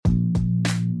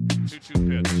2-2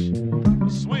 pitch. A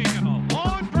swing and a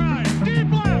long drive. Deep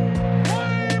left.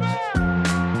 Way back.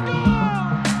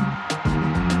 Gone!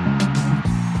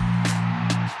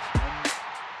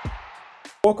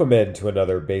 Welcome in to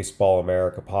another Baseball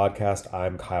America podcast.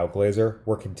 I'm Kyle Glazer.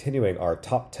 We're continuing our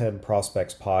Top 10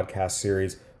 Prospects podcast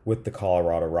series with the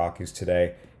Colorado Rockies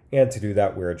today. And to do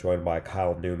that, we're joined by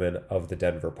Kyle Newman of the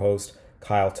Denver Post.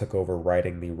 Kyle took over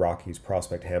writing the Rockies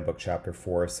Prospect Handbook chapter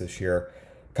for us this year.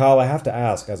 Kyle, I have to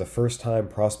ask, as a first-time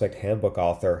Prospect Handbook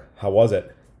author, how was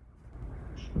it?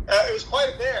 It was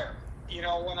quite a bear. You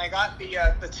know, when I got the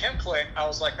template, I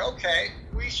was like, okay,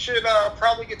 we should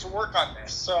probably get to work on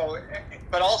this. So,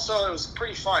 but also it was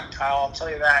pretty fun, Kyle, I'll tell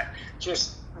you that.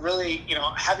 Just really, you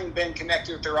know, having been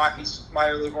connected with the Rockies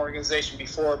minor league organization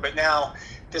before, but now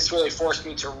this really forced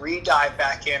me to re-dive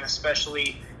back in,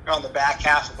 especially on the back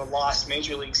half of the lost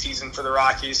major league season for the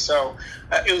Rockies. So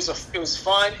it was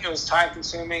fun, it was time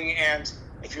consuming, and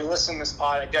if you're listening to this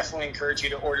pod, I definitely encourage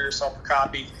you to order yourself a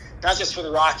copy, not just for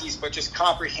the Rockies, but just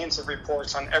comprehensive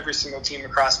reports on every single team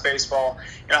across baseball.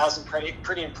 You know, I was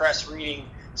pretty impressed reading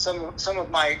some of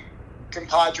my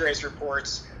compadres'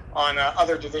 reports on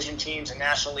other division teams and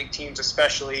National League teams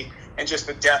especially, and just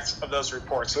the depth of those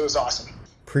reports. So it was awesome.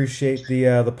 Appreciate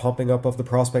the pumping up of the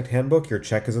Prospect Handbook. Your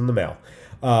check is in the mail.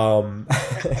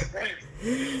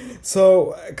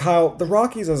 So, Kyle, the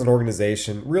Rockies as an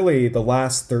organization, really the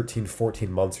last 13,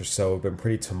 14 months or so have been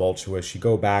pretty tumultuous. You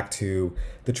go back to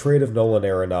the trade of Nolan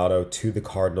Arenado to the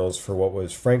Cardinals for what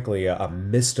was, frankly, a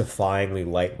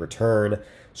mystifyingly light return.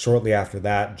 Shortly after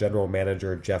that, general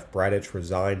manager Jeff Bridich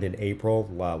resigned in April,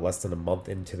 less than a month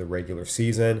into the regular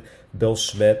season. Bill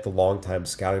Schmidt, the longtime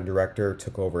scouting director,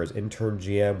 took over as interim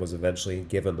GM, was eventually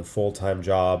given the full-time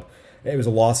job. It was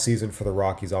a lost season for the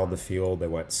Rockies on the field. They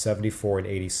went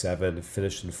 74-87,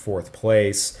 finished in fourth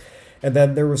place. And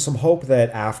then there was some hope that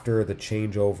after the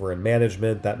changeover in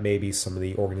management, that maybe some of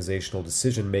the organizational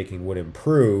decision-making would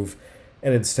improve.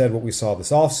 And instead, what we saw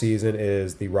this offseason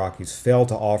is the Rockies failed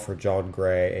to offer Jon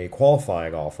Gray a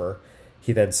qualifying offer.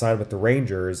 He then signed with the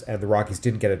Rangers, and the Rockies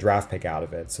didn't get a draft pick out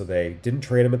of it. So they didn't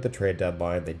trade him at the trade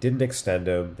deadline. They didn't extend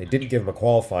him. They didn't give him a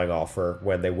qualifying offer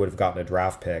when they would have gotten a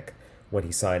draft pick when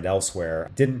he signed elsewhere.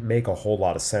 It didn't make a whole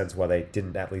lot of sense why they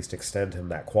didn't at least extend him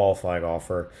that qualifying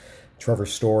offer. Trevor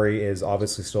Story is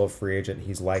obviously still a free agent.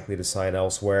 He's likely to sign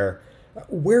elsewhere.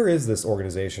 Where is this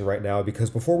organization right now? Because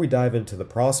before we dive into the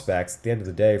prospects, at the end of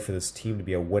the day, for this team to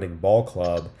be a winning ball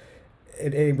club,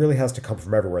 it really has to come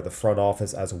from everywhere, the front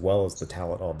office as well as the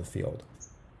talent on the field.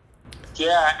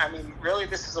 Yeah, I mean, really,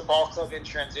 this is a ball club in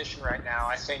transition right now.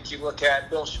 I think you look at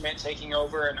Bill Schmidt taking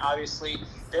over, and obviously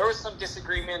there was some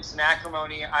disagreements and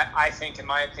acrimony, I think, in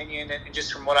my opinion, and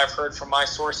just from what I've heard from my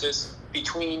sources,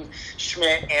 between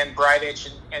Schmidt and Bridich,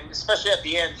 and especially at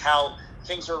the end, how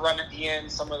things were run at the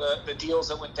end, some of the deals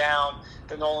that went down,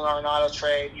 the Nolan Arenado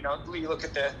trade. You know, you look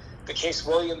at the Case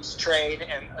Williams trade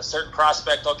and a certain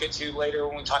prospect I'll get to later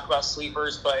when we talk about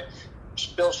sleepers, but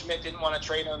Bill Schmidt didn't want to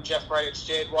trade him. Jeff Bridich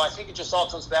did. Well, I think it just all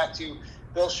comes back to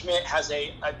Bill Schmidt has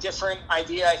a different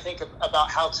idea, I think,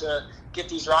 about how to get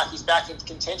these Rockies back into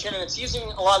contention, and it's using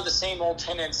a lot of the same old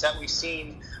tenets that we've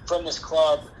seen from this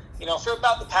club, you know, for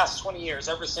about the past 20 years,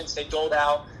 ever since they doled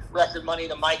out record money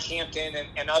to Mike Hampton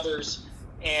and others,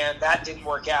 and that didn't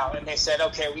work out. And they said,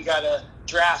 okay, we got to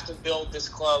draft and build this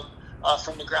club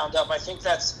from the ground up. I think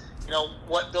that's, you know,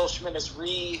 what Bill Schmidt is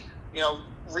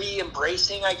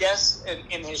re-embracing, I guess,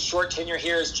 in his short tenure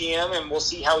here as GM, and we'll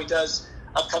see how he does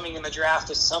upcoming in the draft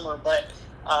this summer. But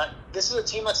this is a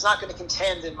team that's not going to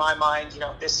contend, in my mind, you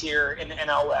know, this year in the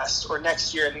NL West or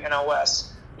next year in the NL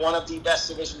West. One of the best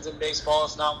divisions in baseball,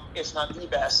 if not the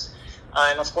best.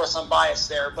 And of course, I'm biased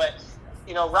there, but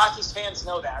you know, Rockies fans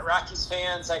know that. Rockies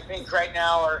fans, I think, right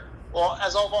now are, well,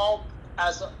 as all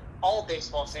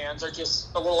baseball fans, are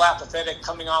just a little apathetic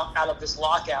coming out of this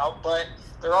lockout, but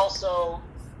they're also,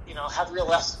 you know, have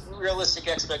realistic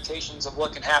expectations of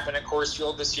what can happen at Coors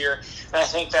Field this year. And I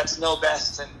think that's no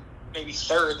best and maybe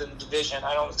third in the division.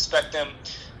 I don't expect them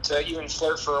to even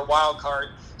flirt for a wild card.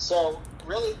 So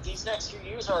really, these next few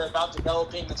years are about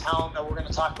developing the talent that we're going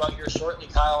to talk about here shortly,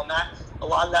 Kyle. And a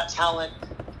lot of that talent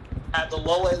at the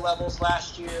low A levels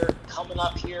last year, coming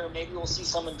up here, maybe we'll see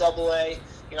some in double A,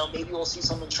 you know, maybe we'll see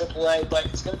some in triple A, but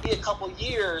it's going to be a couple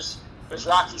years. If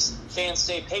Rockies fans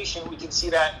stay patient, we can see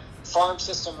that farm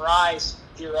system rise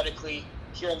theoretically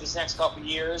here in these next couple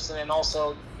years, and then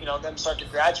also, you know, them start to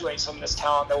graduate some of this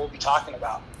talent that we'll be talking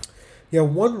about. Yeah,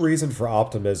 one reason for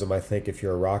optimism, I think, if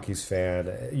you're a Rockies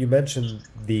fan, you mentioned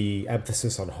the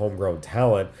emphasis on homegrown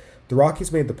talent. The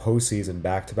Rockies made the postseason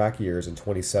back-to-back years in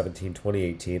 2017,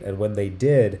 2018, and when they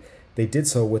did, They did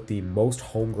so with the most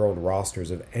homegrown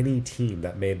rosters of any team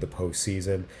that made the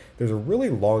postseason. There's a really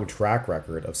long track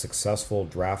record of successful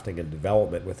drafting and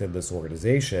development within this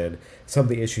organization. Some of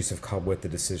the issues have come with the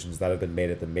decisions that have been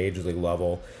made at the major league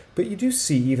level. But you do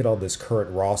see, even on this current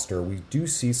roster, we do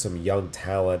see some young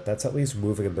talent that's at least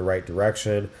moving in the right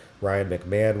direction. Ryan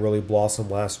McMahon really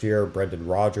blossomed last year. Brendan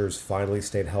Rodgers finally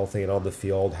stayed healthy and on the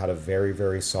field, had a very,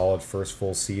 very solid first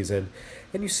full season.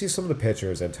 And you see some of the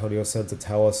pitchers. Antonio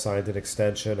Senzatella signed an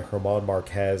extension. German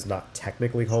Marquez, not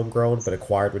technically homegrown, but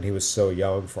acquired when he was so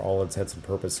young for all intents and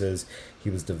purposes. He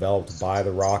was developed by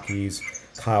the Rockies.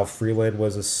 Kyle Freeland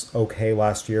was okay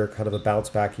last year, kind of a bounce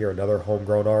back year, another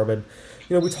homegrown arm. And,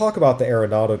 we talk about the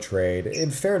Arenado trade.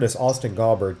 In fairness, Austin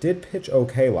Gomber did pitch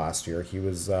okay last year. He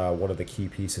was one of the key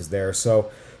pieces there. So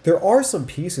there are some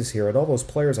pieces here, and all those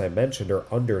players I mentioned are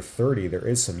under 30. There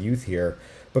is some youth here,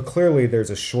 but clearly there's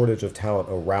a shortage of talent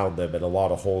around them and a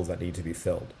lot of holes that need to be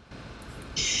filled.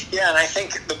 Yeah, and I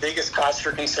think the biggest cause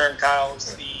for concern, Kyle,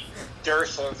 is the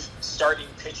dearth of starting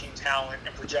pitching talent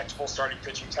and projectable starting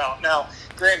pitching talent. Now,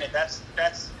 granted, that's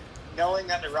knowing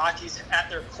that the Rockies at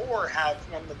their core have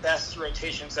one of the best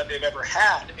rotations that they've ever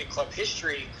had in club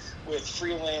history, with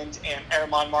Freeland and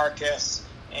German Marquez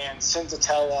and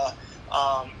Senzatella,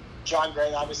 John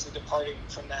Gray obviously departing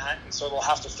from that, and so they'll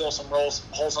have to fill some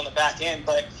holes on the back end,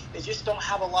 but they just don't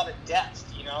have a lot of depth.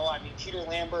 Peter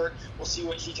Lambert, we'll see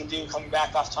what he can do coming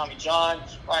back off Tommy John.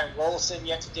 Ryan Rolison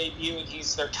yet to debut, and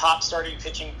he's their top starting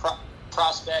pitching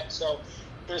prospect. So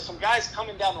there's some guys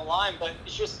coming down the line, but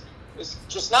it's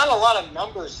just not a lot of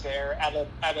numbers there at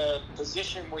a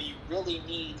position where you really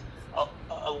need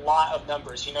a lot of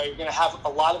numbers. You're going to have a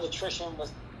lot of attrition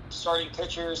with starting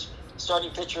pitchers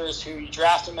who you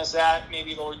draft them as that.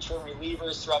 Maybe they'll return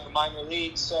relievers throughout the minor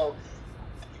leagues. So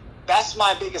that's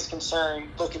my biggest concern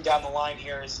looking down the line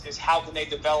here is how can they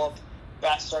develop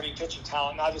that starting pitching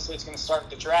talent. And obviously it's going to start with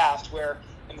the draft, where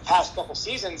in the past couple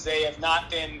seasons they have not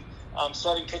been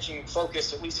starting pitching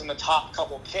focused, at least in the top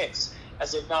couple picks,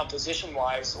 as they've gone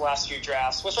position-wise the last few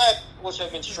drafts, which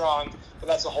have been strong, but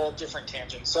that's a whole different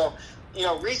tangent. So,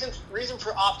 reason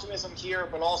for optimism here,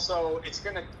 but also it's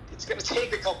gonna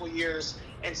take a couple years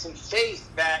and some faith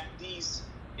that these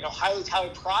highly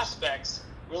touted prospects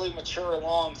really mature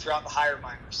along throughout the higher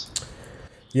minors.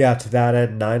 Yeah, to that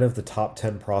end, 9 of the top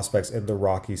 10 prospects in the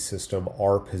Rockies system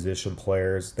are position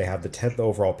players. They have the 10th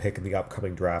overall pick in the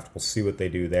upcoming draft. We'll see what they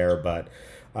do there. But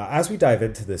as we dive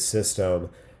into this system,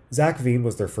 Zach Veen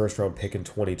was their first-round pick in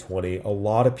 2020. A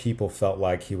lot of people felt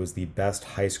like he was the best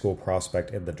high school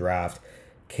prospect in the draft.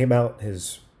 Came out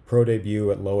his pro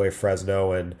debut at Low A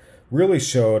Fresno and really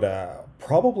showed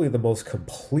probably the most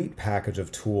complete package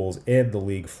of tools in the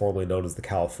league formerly known as the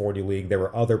California League. There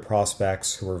were other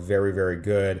prospects who were very, very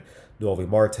good. Noelvi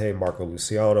Marte, Marco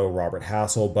Luciano, Robert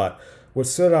Hassel. But what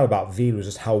stood out about Veen was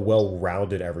just how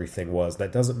well-rounded everything was.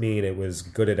 That doesn't mean it was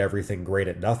good at everything, great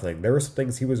at nothing. There were some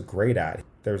things he was great at.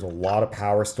 There's a lot of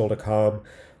power still to come.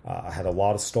 Had a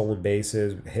lot of stolen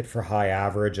bases, hit for high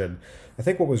average. And I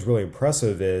think what was really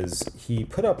impressive is he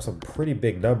put up some pretty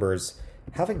big numbers,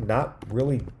 having not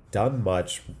really done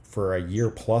much for a year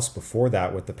plus before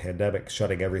that with the pandemic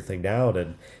shutting everything down.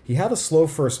 And he had a slow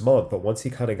first month, but once he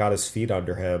kind of got his feet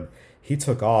under him, he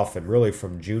took off, and really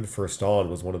from June 1st on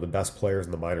was one of the best players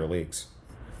in the minor leagues.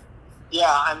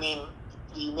 Yeah,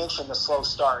 you mentioned the slow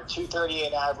start.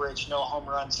 238 average, no home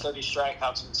runs, 30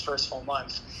 strikeouts in his first full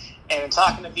month. And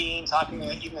talking to Veen, talking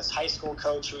to even his high school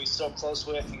coach, who he's still close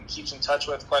with and keeps in touch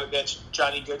with quite a bit,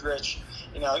 Johnny Goodrich,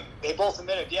 they both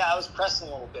admitted, I was pressing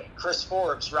a little bit. Chris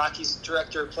Forbes, Rockies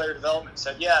director of player development,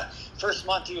 said, first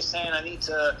month he was saying, I need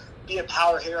to be a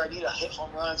power hitter, I need to hit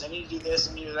home runs, I need to do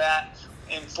this, I need to do that.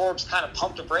 And Forbes kind of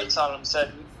pumped the brakes on him and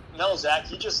said, no, Zach,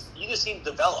 you just need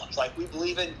to develop. Like, we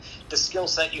believe in the skill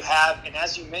set you have. And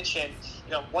as you mentioned,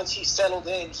 once he settled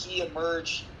in, he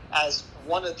emerged as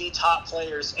one of the top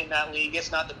players in that league, if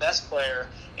not the best player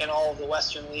in all of the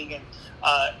Western League. And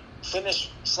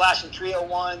finished slashing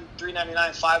 301,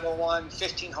 399, 501,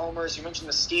 15 homers. You mentioned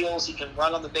the steals. He can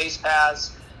run on the base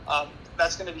paths.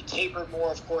 That's going to be tapered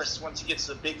more, of course, once he gets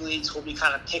to the big leagues. He'll be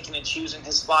kind of picking and choosing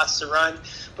his spots to run.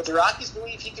 But the Rockies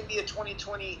believe he can be a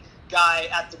 2020 guy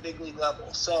at the big league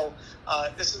level. So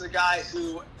this is a guy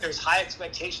who there's high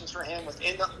expectations for him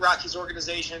within the Rockies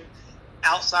organization.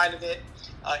 Outside of it,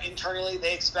 internally,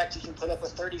 they expect he can put up a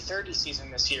 30-30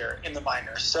 season this year in the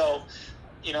minors. So,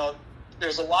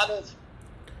 there's a lot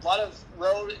of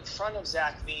road in front of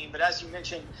Zach Veen. But as you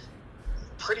mentioned,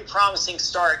 pretty promising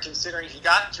start considering he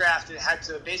got drafted, had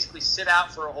to basically sit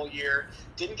out for a whole year,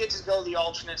 didn't get to go to the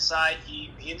alternate site.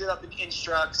 He ended up in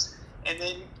Instructs, and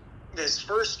then his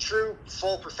first true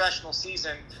full professional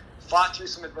season, fought through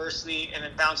some adversity and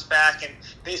then bounced back. And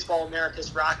Baseball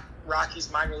America's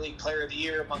Rockies Minor League Player of the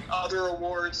Year, among other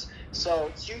awards. So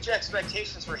huge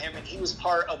expectations for him, and he was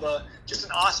part of just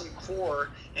an awesome core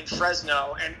in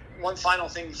Fresno. And one final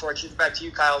thing before I kick it back to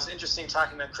you, Kyle, it's interesting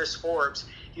talking to Chris Forbes.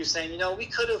 He was saying, we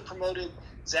could have promoted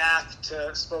Zach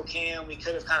to Spokane. We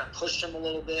could have kind of pushed him a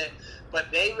little bit,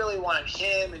 but they really wanted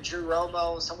him and Drew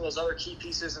Romo and some of those other key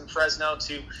pieces in Fresno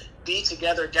to be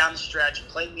together down the stretch,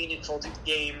 play meaningful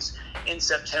games in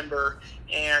September,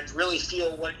 and really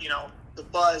feel what, the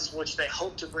buzz which they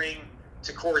hope to bring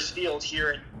to Coors Field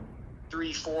here in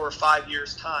 3, 4, 5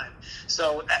 years' time.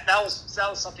 So that was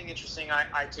something interesting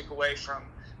I took away from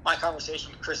my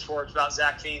conversation with Chris Forbes about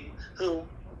Zach Veen, who,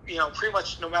 pretty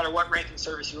much no matter what ranking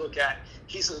service you look at,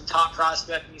 he's the top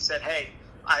prospect, and he said, hey,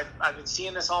 I've been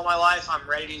seeing this all my life. I'm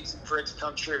ready for it to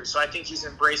come true. So I think he's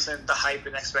embracing the hype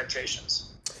and expectations.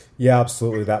 Yeah,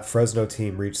 absolutely. That Fresno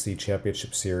team reached the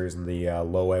championship series in the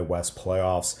Low A West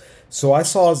playoffs. So I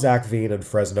saw Zach Veen and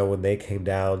Fresno when they came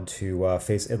down to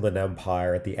face Inland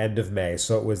Empire at the end of May.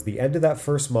 So it was the end of that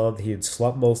first month. He had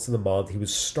slept most of the month. He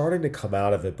was starting to come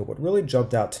out of it. But what really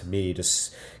jumped out to me,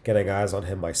 just getting eyes on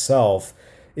him myself,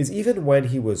 is even when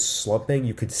he was slumping,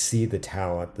 you could see the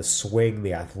talent, the swing,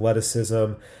 the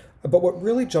athleticism. But what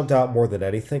really jumped out more than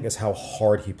anything is how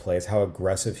hard he plays, how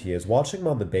aggressive he is. Watching him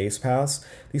on the base pass,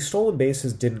 these stolen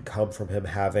bases didn't come from him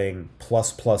having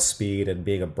plus speed and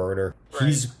being a burner. Right.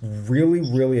 He's really,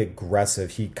 really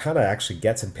aggressive. He kind of actually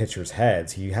gets in pitchers'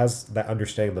 heads. He has that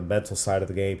understanding of the mental side of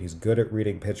the game. He's good at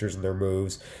reading pitchers and their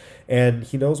moves. And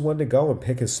he knows when to go and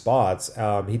pick his spots.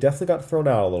 He definitely got thrown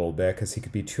out a little bit because he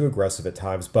could be too aggressive at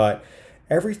times. But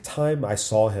every time I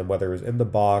saw him, whether it was in the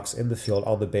box, in the field,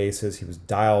 on the bases, he was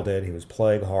dialed in, he was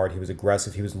playing hard, he was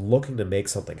aggressive, he was looking to make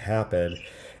something happen.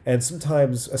 And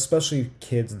sometimes, especially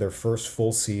kids in their first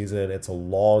full season, it's a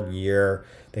long year,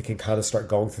 they can kind of start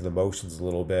going through the motions a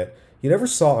little bit. You never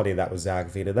saw any of that with Zach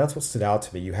Veen, and that's what stood out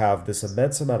to me. You have this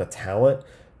immense amount of talent,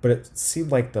 but it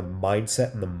seemed like the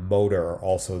mindset and the motor are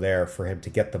also there for him to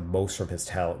get the most from his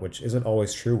talent, which isn't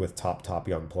always true with top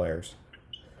young players.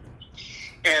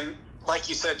 And like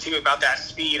you said too about that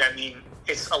speed, I mean,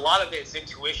 it's a lot of it is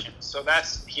intuition. So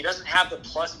he doesn't have the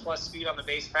plus speed on the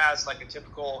base pass like a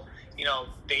typical,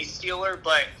 base stealer,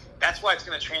 but that's why it's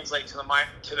going to translate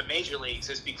to the major leagues,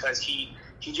 is because he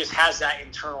just has that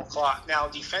internal clock. Now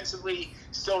defensively,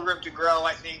 still room to grow.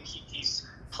 I think he's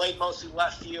played mostly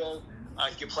left field.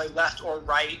 He can play left or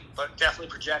right, but definitely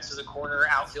projects as a corner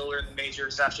outfielder in the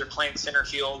majors after playing center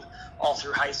field all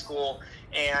through high school.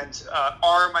 And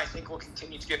arm, I think, will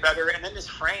continue to get better. And then his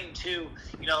frame, too.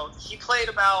 He played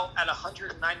about at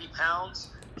 190 pounds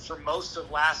for most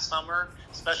of last summer,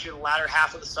 especially the latter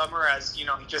half of the summer, as, he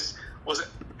just was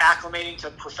acclimating to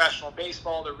professional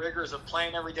baseball, the rigors of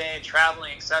playing every day and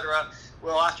traveling, etc.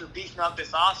 Well, after beefing up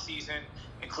this offseason,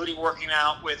 including working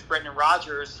out with Brendan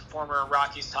Rodgers, former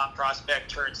Rockies top prospect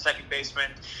turned second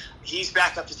baseman, he's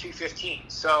back up to 215.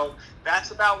 So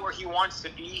that's about where he wants to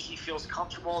be. He feels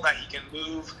comfortable that he can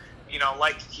move,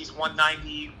 like he's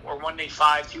 190 or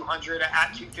 185, 200 at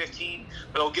 215,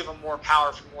 but it'll give him more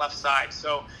power from the left side.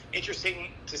 So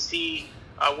interesting to see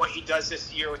what he does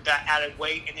this year with that added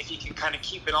weight, and if he can kind of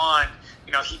keep it on.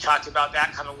 He talked about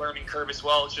that kind of learning curve as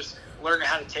well. It's just learning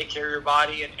how to take care of your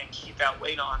body and keep that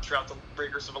weight on throughout the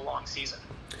rigors of a long season.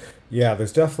 Yeah,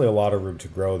 there's definitely a lot of room to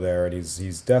grow there, and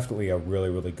he's definitely a really,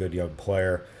 really good young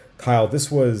player. Kyle, this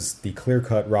was the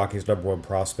clear-cut Rockies' #1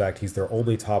 prospect. He's their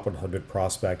only top 100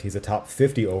 prospect. He's a top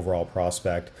 50 overall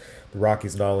prospect. The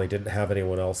Rockies not only didn't have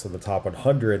anyone else in the top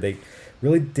 100, they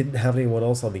really didn't have anyone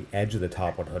else on the edge of the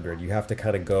top 100. You have to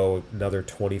kind of go another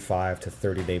 25 to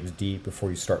 30 names deep before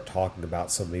you start talking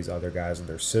about some of these other guys in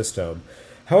their system.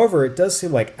 However, it does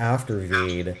seem like after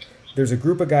Veen, there's a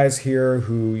group of guys here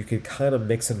who you could kind of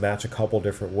mix and match a couple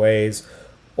different ways.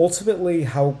 Ultimately,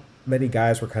 how many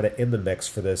guys were kind of in the mix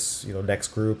for this, next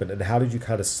group, and how did you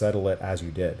kind of settle it as you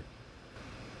did?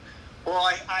 Well,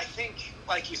 I think,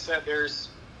 like you said, there's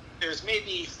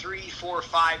maybe 3, 4,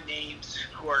 5 names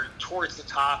who are towards the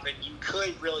top, and you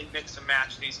could really mix and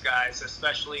match these guys,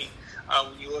 especially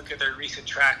when you look at their recent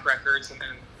track records and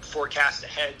then forecast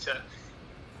ahead to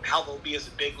how they'll be as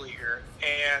a big leaguer.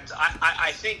 And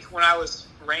I think when I was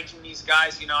ranking these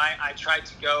guys, I tried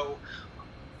to go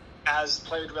as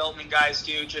player development guys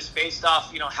do, just based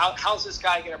off, how's this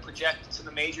guy going to project to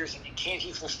the majors, and can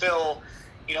he fulfill,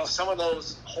 some of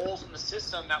those holes in the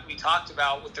system that we talked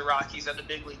about with the Rockies at the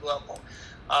big league level.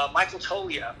 Michael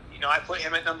Toglia, I put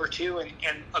him at number 2,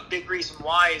 and a big reason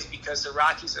why is because the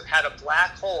Rockies have had a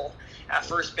black hole at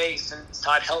first base since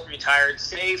Todd Helton retired,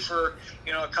 save for,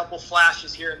 a couple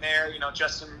flashes here and there,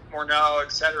 Justin Morneau,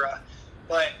 etc.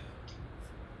 But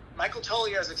Michael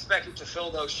Toglia is expected to fill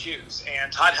those shoes,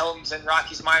 and Todd Helton's in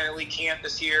Rockies minor league camp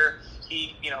this year.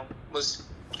 He, was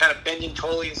kind of bending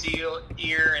Toglia's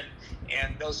ear,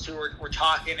 and those two were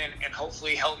talking, and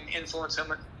hopefully Helton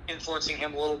influencing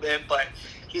him a little bit. But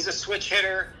he's a switch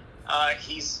hitter.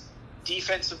 He's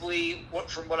defensively,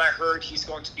 from what I heard, he's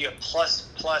going to be a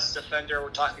plus defender.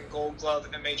 We're talking Gold Glove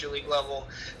at the major league level.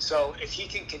 So if he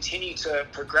can continue to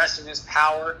progress in his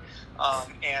power,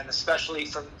 and especially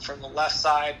from the left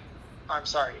side,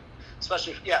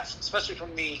 especially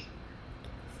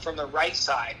from the right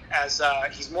side, as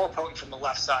he's more potent from the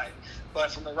left side,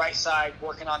 but from the right side,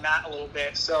 working on that a little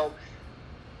bit. So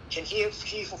can he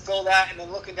fulfill that? And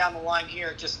then looking down the line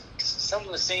here, just some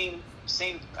of the same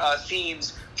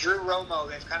themes. Drew Romo,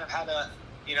 they've kind of had a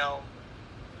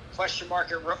question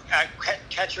mark at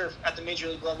catcher at the major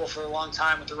league level for a long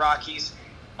time with the Rockies.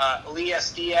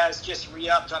 Elias Diaz just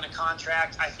re-upped on a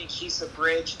contract. I think he's the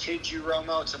bridge to Drew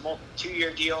Romo. It's a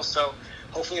 2-year deal, so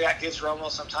hopefully that gives Romo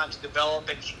some time to develop.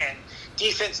 And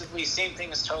defensively, same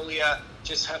thing as Toglia.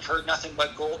 Just have heard nothing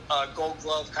but gold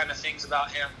glove kind of things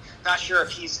about him. Not sure if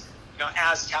he's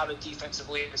as touted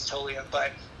defensively as Toglia,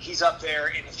 but he's up there.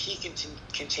 And if he can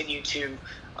continue to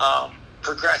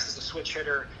progress as a switch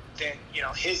hitter, then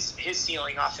his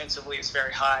ceiling offensively is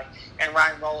very high. And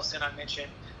Ryan Rollison, I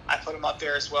mentioned, I put him up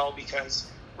there as well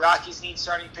because Rockies need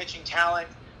starting pitching talent.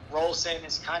 Rollison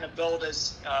is kind of billed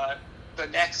as the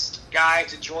next guy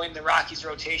to join the Rockies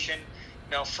rotation,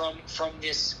 from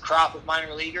this crop of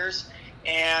minor leaguers.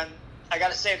 And I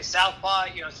got to say, the Southpaw,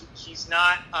 he's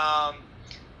not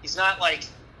like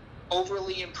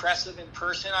overly impressive in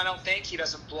person. I don't think he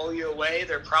doesn't blow you away.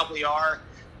 There probably are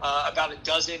about a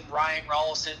dozen Ryan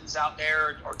Rollisons out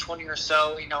there, or 20 or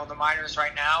so, in the minors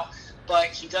right now. But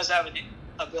he does have an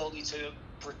ability to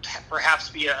perhaps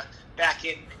be a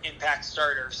back-end impact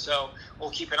starter. So we'll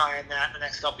keep an eye on that in the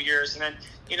next couple of years. And then,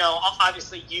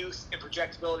 obviously youth and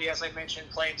projectability, as I mentioned,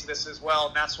 play into this as well.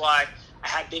 And that's why I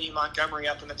had Benny Montgomery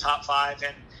up in the top 5.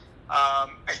 And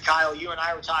Kyle, you and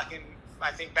I were talking,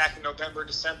 I think, back in November,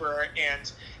 December,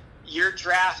 and your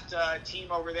draft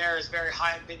team over there is very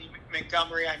high on Benny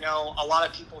Montgomery. I know a lot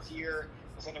of people here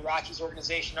within the Rockies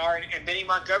organization are, and Benny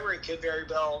Montgomery could very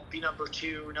well be number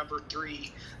 2, number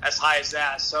 3, as high as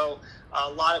that. So a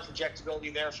lot of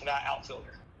projectability there for that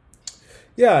outfielder.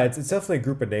 Yeah, it's definitely a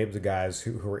group of names of guys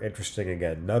who are interesting.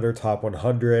 Again, none are top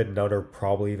 100, none are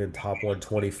probably even top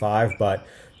 125, but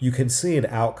you can see an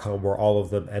outcome where all of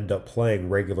them end up playing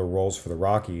regular roles for the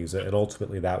Rockies, and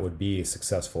ultimately that would be a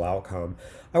successful outcome.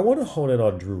 I want to hone in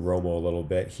on Drew Romo a little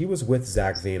bit. He was with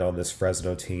Zach Veen on this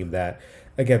Fresno team that,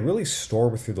 again, really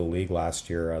stormed through the league last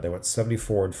year. They went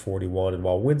 74-41, and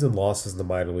while wins and losses in the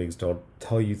minor leagues don't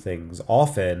tell you things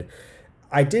often,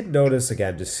 I did notice,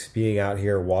 again, just being out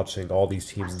here watching all these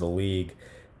teams in the league,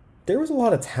 there was a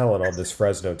lot of talent on this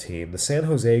Fresno team. The San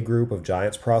Jose group of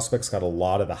Giants prospects got a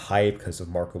lot of the hype because of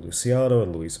Marco Luciano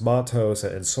and Luis Matos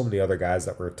and so many other guys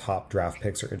that were top draft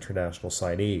picks or international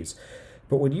signees.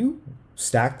 But when you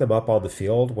stack them up on the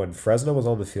field, when Fresno was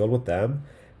on the field with them,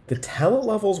 the talent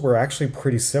levels were actually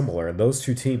pretty similar, and those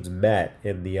two teams met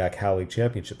in the Cal League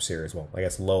Championship Series. Well, I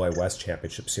guess Low A West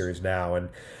Championship Series now, and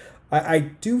I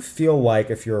do feel like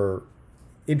if you're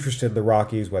interested in the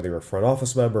Rockies, whether you're a front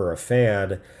office member or a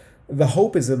fan, the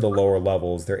hope is in the lower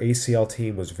levels. Their ACL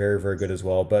team was very, very good as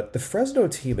well. But the Fresno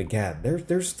team, again,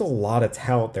 there's still a lot of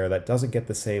talent there that doesn't get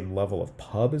the same level of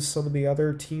pub as some of the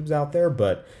other teams out there.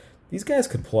 But these guys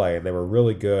could play, and they were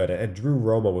really good. And Drew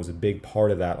Romo was a big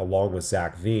part of that, along with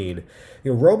Zach Veen.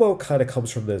 Romo kind of comes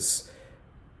from this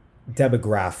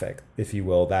demographic, if you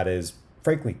will, that is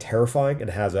frankly terrifying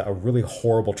and has a really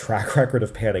horrible track record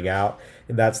of panning out,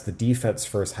 and that's the defense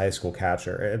first high school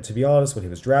catcher. And to be honest, when he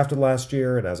was drafted last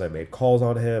year, and as I made calls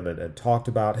on him and talked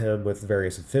about him with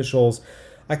various officials,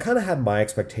 I kind of had my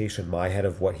expectation in my head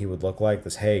of what he would look like.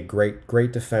 This, hey,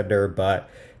 great defender, but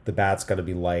the bat's going to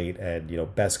be light, and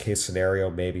best case scenario,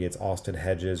 maybe it's Austin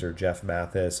Hedges or Jeff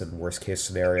Mathis, and worst case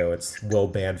scenario, it's Will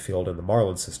Banfield in the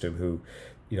Marlins system, who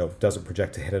doesn't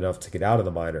project to hit enough to get out of the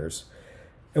minors.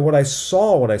 And what I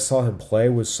saw when I saw him play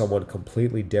was someone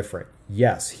completely different.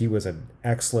 Yes, he was an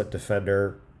excellent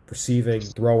defender, receiving,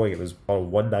 throwing. It was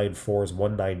on 194s,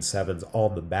 197s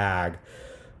on the bag.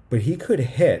 But he could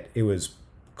hit. It was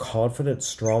confident,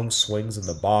 strong swings in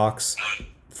the box,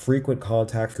 frequent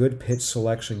contact, good pitch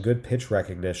selection, good pitch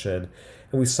recognition.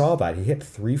 And we saw that. He hit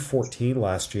 314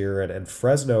 last year, and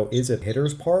Fresno is a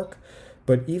hitter's park.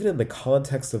 But even in the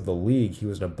context of the league, he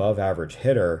was an above-average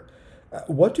hitter.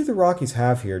 What do the Rockies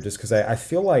have here? Just because I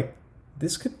feel like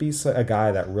this could be a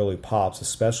guy that really pops,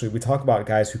 especially we talk about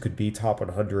guys who could be top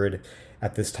 100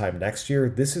 at this time next year.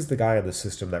 This is the guy in the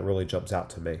system that really jumps out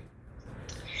to me.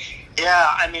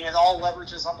 Yeah, I mean, it all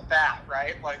leverages on the bat,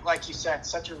 right? Like you said,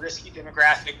 such a risky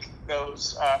demographic,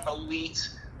 those elite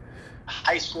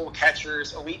high school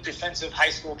catchers, elite defensive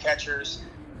high school catchers,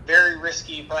 very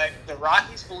risky, but the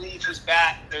Rockies believe his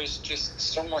bat, there's just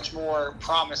so much more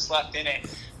promise left in it.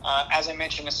 As I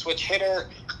mentioned, a switch hitter.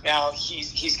 Now,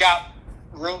 he's got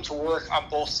room to work on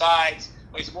both sides,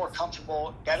 but he's more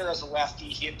comfortable, better as a lefty.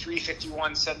 He had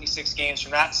 351, 76 games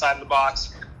from that side of the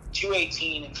box,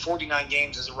 218 in 49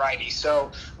 games as a righty.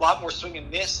 So a lot more swing and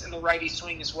miss in the righty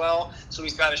swing as well. So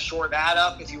he's got to shore that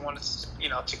up if he wants,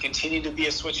 to continue to be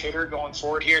a switch hitter going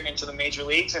forward here and into the major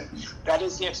leagues. And that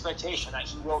is the expectation, that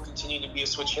he will continue to be a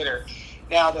switch hitter.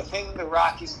 Now, the thing the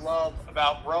Rockies love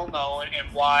about Romo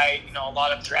and why, a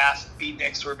lot of draft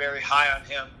beatniks were very high on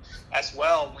him as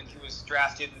well when he was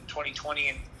drafted in 2020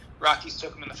 and Rockies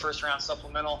took him in the first round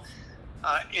supplemental,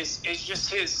 is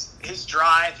just his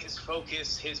drive, his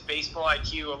focus, his baseball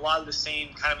IQ, a lot of the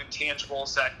same kind of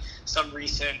intangibles that some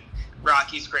recent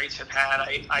Rockies greats have had,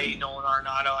 i.e. Nolan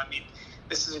Arenado. I mean,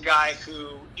 this is a guy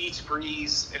who eats,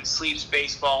 breathes, and sleeps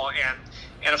baseball,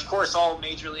 and of course all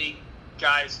major league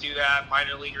guys do that,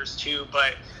 minor leaguers too,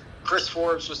 but Chris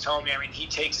Forbes was telling me, I mean, he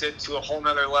takes it to a whole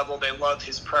nother level. They love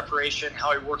his preparation,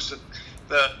 how he works with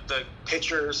the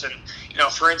pitchers, and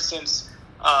for instance,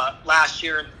 last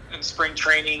year in spring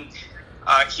training,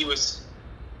 he was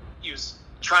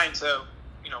trying to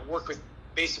work with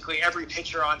basically every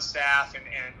pitcher on staff and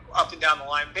up and down the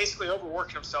line, basically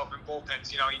overworking himself in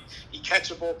bullpens. He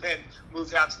catch a bullpen,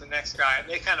 moved out to the next guy, and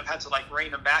they kind of had to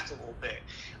rein him back a little bit.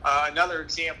 Another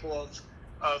example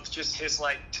of just his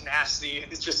tenacity,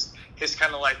 it's just his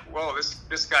kind of whoa,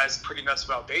 this guy's pretty nuts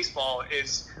about baseball,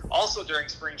 is also during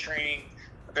spring training.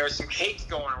 There was some cake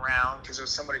going around because it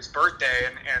was somebody's birthday,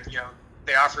 and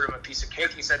they offered him a piece of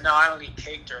cake. He said, "No, I don't eat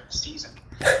cake during the season."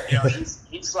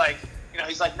 He's like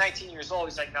 19 years old.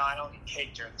 He's like, "No, I don't eat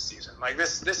cake during the season."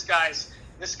 This guy's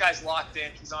locked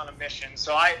in. He's on a mission.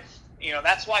 So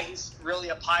that's why he's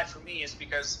really up high for me, is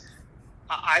because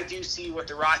I do see what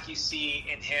the Rockies see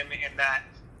in him, in that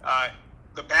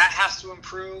the bat has to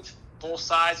improve both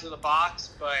sides of the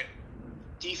box, but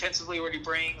defensively, what he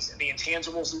brings and the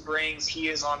intangibles he brings, he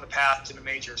is on the path to the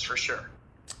majors for sure.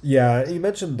 Yeah, you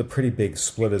mentioned the pretty big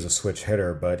split as a switch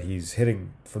hitter, but he's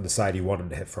hitting from the side you want him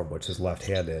to hit from, which is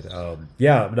left-handed.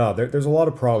 There's a lot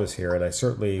of promise here, and I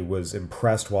certainly was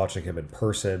impressed watching him in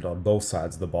person on both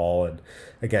sides of the ball. And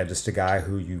again, just a guy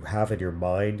who you have in your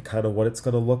mind kind of what it's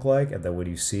going to look like, and then when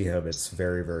you see him, it's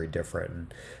very, very different.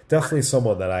 And definitely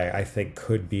someone that I think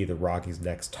could be the Rockies'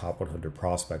 next top 100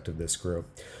 prospect of this group.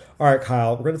 All right,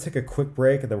 Kyle, we're going to take a quick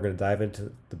break, and then we're going to dive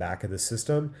into the back of the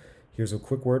system. Here's a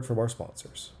quick word from our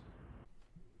sponsors.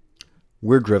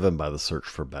 We're driven by the search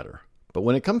for better. But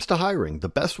when it comes to hiring, the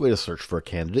best way to search for a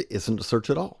candidate isn't to search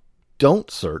at all. Don't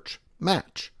search,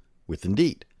 match with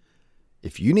Indeed.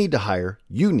 If you need to hire,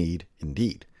 you need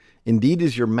Indeed. Indeed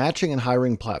is your matching and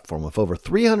hiring platform with over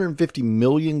 350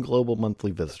 million global monthly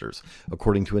visitors,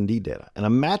 according to Indeed data, and a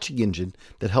matching engine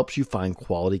that helps you find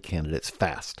quality candidates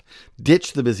fast.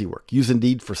 Ditch the busy work. Use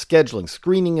Indeed for scheduling,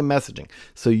 screening, and messaging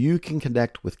so you can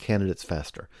connect with candidates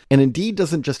faster. And Indeed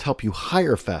doesn't just help you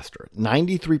hire faster.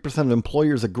 93% of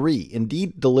employers agree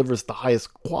Indeed delivers the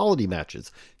highest quality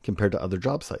matches compared to other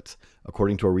job sites,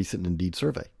 according to a recent Indeed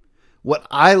survey. What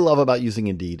I love about using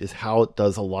Indeed is how it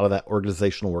does a lot of that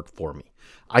organizational work for me.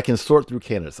 I can sort through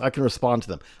candidates. I can respond to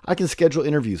them. I can schedule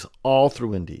interviews all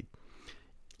through Indeed.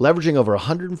 Leveraging over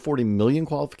 140 million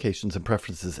qualifications and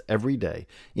preferences every day,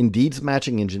 Indeed's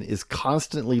matching engine is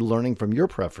constantly learning from your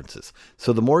preferences.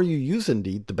 So the more you use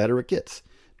Indeed, the better it gets.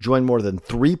 Join more than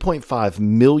 3.5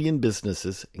 million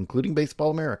businesses, including Baseball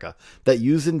America, that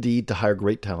use Indeed to hire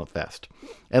great talent fast.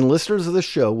 And listeners of the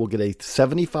show will get a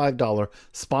 $75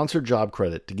 sponsored job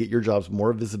credit to get your jobs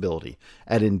more visibility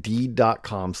at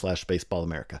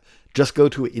Indeed.com/BaseballAmerica. Just go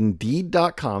to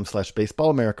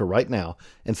Indeed.com/BaseballAmerica right now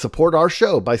and support our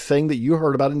show by saying that you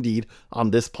heard about Indeed on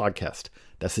this podcast.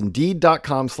 That's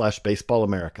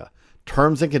Indeed.com/BaseballAmerica.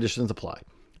 Terms and conditions apply.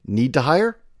 Need to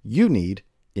hire? You need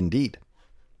Indeed.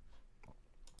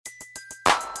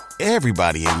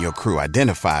 Everybody in your crew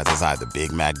identifies as either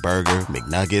Big Mac Burger,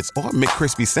 McNuggets, or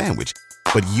McCrispy Sandwich.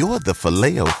 But you're the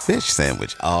Filet-O-Fish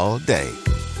Sandwich all day.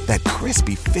 That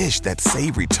crispy fish, that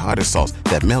savory tartar sauce,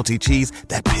 that melty cheese,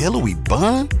 that pillowy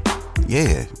bun.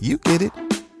 Yeah, you get it.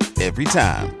 every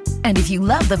time. And if you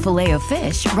love the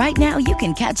Filet-O-Fish, right now you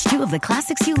can catch 2 of the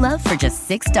classics you love for just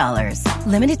 $6.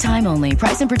 Limited time only.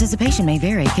 Price and participation may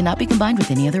vary. Cannot be combined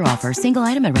with any other offer. Single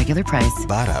item at regular price.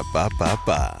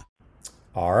 Ba-da-ba-ba-ba.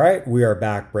 All right, we are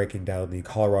back breaking down the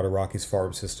Colorado Rockies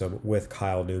farm system with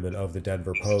Kyle Newman of the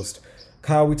Denver Post.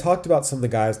 Kyle, we talked about some of the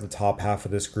guys in the top half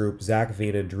of this group. Zach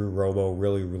Veen, Drew Romo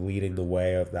really leading the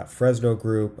way of that Fresno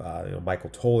group.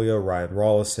 Michael Tolio, Ryan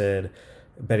Rollison,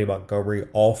 Benny Montgomery,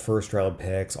 all first-round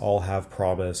picks, all have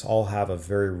promise, all have a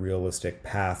very realistic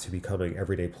path to becoming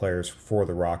everyday players for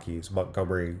the Rockies.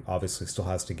 Montgomery obviously still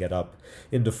has to get up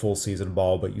into full season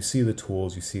ball, but you see the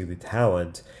tools, you see the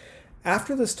talent.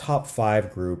 After this top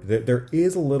 5 group, there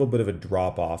is a little bit of a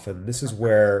drop-off, and this is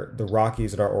where the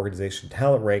Rockies in our organization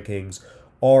talent rankings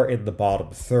are in the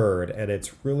bottom third, and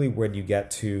it's really when you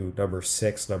get to number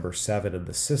 6, number 7 in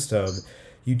the system,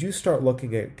 you do start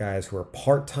looking at guys who are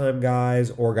part-time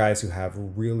guys or guys who have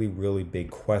really, really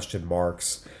big question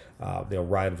marks.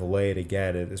 Ryan Vilade,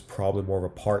 again, is probably more of a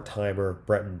part-timer.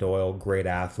 Bretton Doyle, great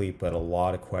athlete, but a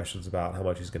lot of questions about how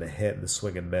much he's going to hit in the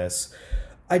swing and miss.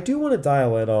 I do want to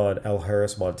dial in on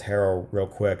Eleuteris Montero real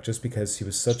quick, just because he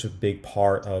was such a big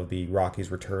part of the Rockies'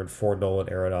 return for Nolan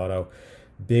Arenado.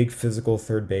 Big physical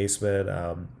third baseman,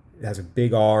 has a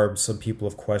big arm. Some people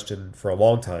have questioned for a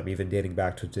long time, even dating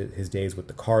back to his days with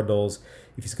the Cardinals,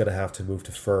 if he's going to have to move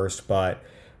to first. But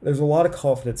there's a lot of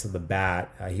confidence in the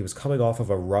bat. He was coming off of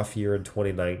a rough year in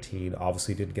 2019,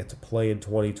 obviously didn't get to play in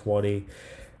 2020.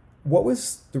 What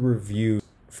was the review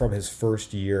from his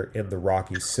first year in the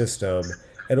Rockies system?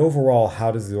 And overall,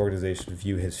 how does the organization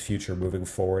view his future moving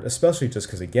forward, especially just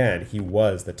because, again, he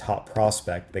was the top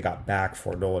prospect they got back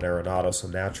for Nolan Arenado, so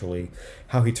naturally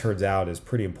how he turns out is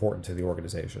pretty important to the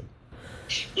organization.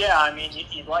 Yeah, I mean,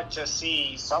 you'd like to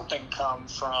see something come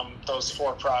from those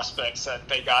 4 prospects that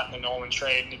they got in the Nolan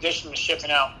trade. In addition to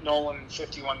shipping out Nolan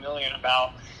 $51 million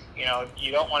about,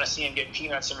 you don't want to see him get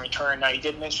peanuts in return. Now, you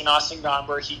did mention Austin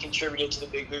Gomber. He contributed to the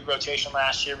big league rotation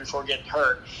last year before getting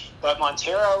hurt. But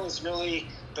Montero is really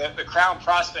the crown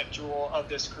prospect jewel of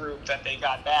this group that they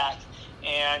got back.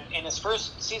 And in his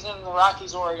first season in the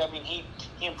Rockies org, I mean, he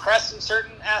impressed in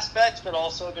certain aspects, but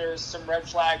also there's some red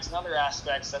flags in other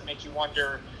aspects that make you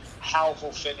wonder how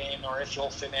he'll fit in or if he'll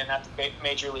fit in at the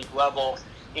major league level.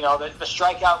 The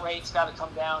strikeout rate's got to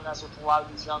come down, as with a lot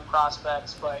of these young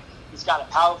prospects, but he's got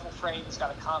a powerful frame, he's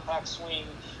got a compact swing.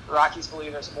 The Rockies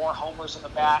believe there's more homers in the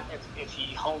bat if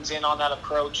he hones in on that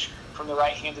approach from the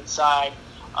right-handed side.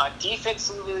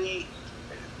 Defensively,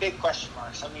 big question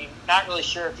marks. I mean, not really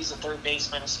sure if he's a third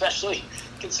baseman, especially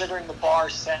considering the bar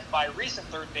set by recent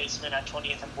third basemen at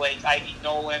 20th and Blake, i.e.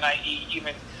 Nolan, i.e.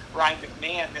 even Ryan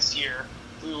McMahon this year,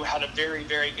 who had a very,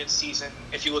 very good season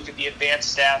if you look at the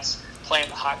advanced stats, playing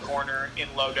the hot corner in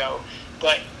Lodo.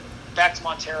 But back to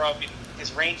Montero, I mean,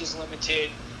 his range is limited.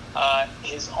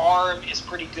 His arm is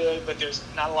pretty good, but there's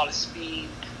not a lot of speed,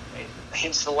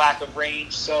 hence the lack of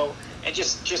range. So, and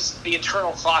just the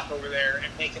internal clock over there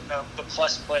and making the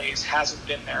plus plays hasn't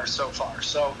been there so far.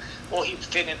 So will he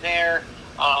fit in there?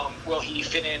 Will he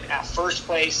fit in at first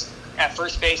place? At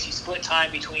first base, he split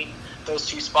time between those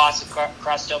 2 spots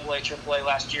across AA, AAA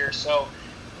last year. So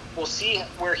we'll see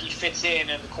where he fits in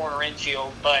the corner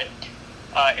infield. But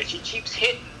if he keeps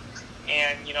hitting,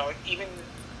 and even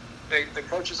the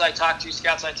coaches I talk to,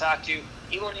 scouts I talk to,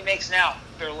 even when he makes an out,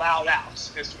 they're loud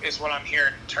outs, is what I'm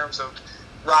hearing in terms of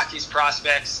Rockies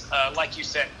prospects, like you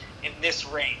said, in this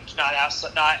range, not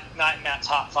in that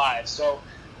top 5. So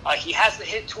he has the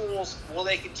hit tools. Will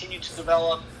they continue to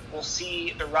develop? We'll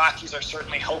see. The Rockies are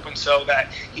certainly hoping so,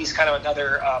 that he's kind of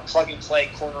another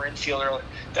plug-and-play corner infielder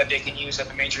that they can use at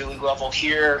the major league level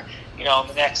here, in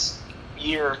the next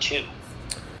year or 2.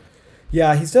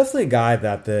 Yeah, he's definitely a guy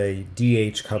that the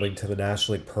DH coming to the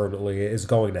National League permanently is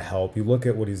going to help. You look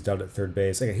at what he's done at third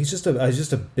base. He's just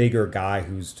a bigger guy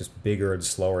who's just bigger and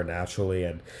slower naturally,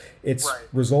 and it's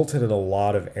resulted in a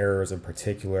lot of errors in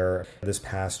particular this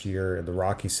past year in the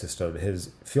Rocky system.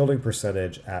 His fielding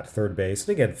percentage at third base,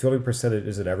 and again, fielding percentage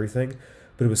isn't everything,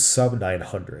 but it was sub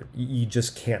 900. You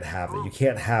just can't have it. You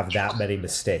can't have that many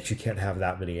mistakes. You can't have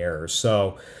that many errors.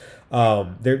 So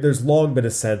there's long been a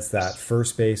sense that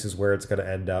first base is where it's going to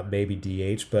end up, maybe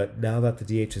DH, but now that the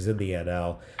DH is in the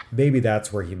NL, maybe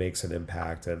that's where he makes an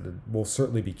impact, and we'll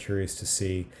certainly be curious to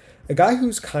see. A guy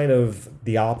who's kind of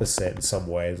the opposite in some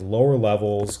ways, lower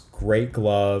levels, great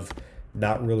glove,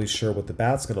 not really sure what the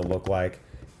bat's going to look like,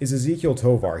 is Ezequiel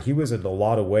Tovar. He was in a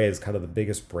lot of ways kind of the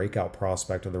biggest breakout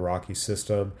prospect in the Rocky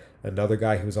system. Another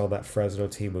guy who was on that Fresno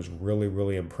team was really,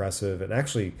 really impressive, and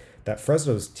actually that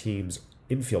Fresno's team's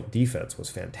infield defense was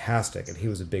fantastic, and he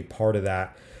was a big part of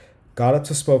that. got up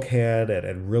to Spokane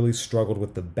and really struggled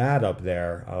with the bat up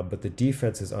there, but the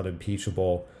defense is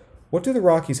unimpeachable. What do the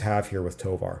Rockies have here with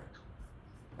Tovar?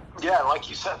 Yeah, like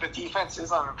you said, the defense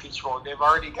is unimpeachable. They've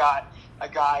already got a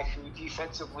guy who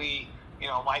defensively,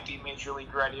 might be major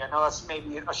league ready. I know that's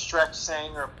maybe a stretch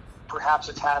saying or perhaps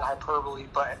a tad hyperbole,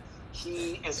 but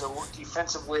he is a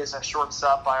defensive whiz at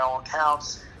shortstop by all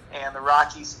accounts, and the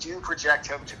Rockies do project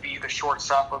him to be the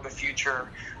shortstop of the future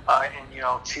in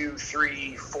 2,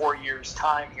 3, 4 years'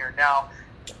 time here. Now,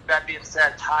 that being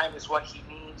said, time is what he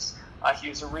needs. He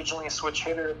was originally a switch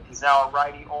hitter. He's now a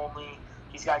righty only.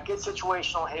 He's got good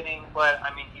situational hitting, but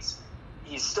I mean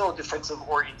he's still a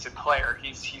defensive-oriented player.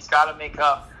 He's got to make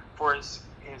up for his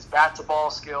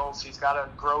bat-to-ball skills. He's got to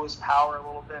grow his power a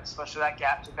little bit, especially that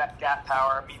gap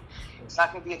power. I mean, it's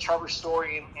not going to be a Trevor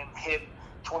Story and hit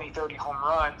 20, 30 home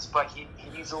runs, but he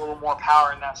needs a little more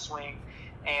power in that swing.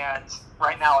 And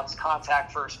right now it's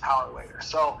contact first, power later.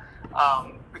 So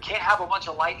we can't have a bunch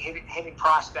of light hitting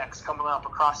prospects coming up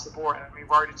across the board. And we've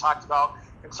already talked about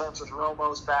concerns with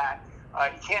Romo's bat.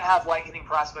 You can't have light hitting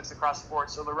prospects across the board.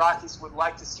 So the Rockies would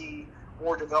like to see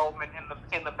more development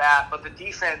in the bat, but the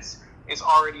defense is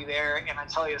already there. And I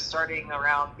tell you, starting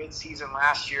around midseason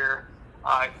last year,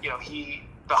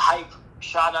 the hype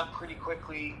shot up pretty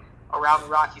quickly around the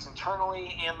Rockies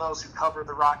internally and those who cover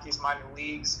the Rockies minor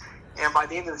leagues. And by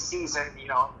the end of the season,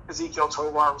 Ezequiel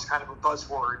Tovar was kind of a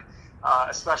buzzword,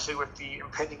 especially with the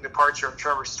impending departure of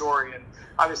Trevor Story. And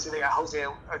obviously they got Jose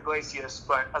Iglesias,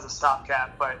 but as a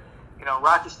stopgap. But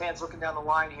Rockies fans looking down the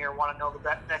line here want to know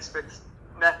the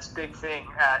next big thing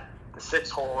at the 6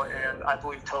 hole, and I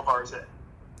believe Tovar is it.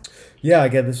 Yeah,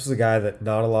 again, this was a guy that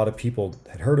not a lot of people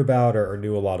had heard about or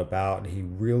knew a lot about, and he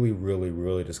really, really,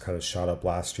 really just kind of shot up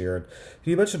last year. And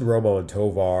you mentioned Romo and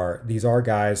Tovar. These are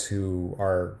guys who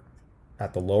are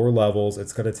at the lower levels.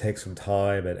 It's going to take some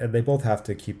time, and they both have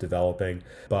to keep developing.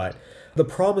 But the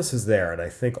promise is there, and I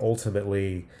think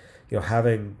ultimately,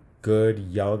 having good,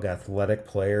 young, athletic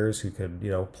players who can,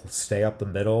 stay up the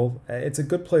middle, it's a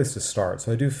good place to start.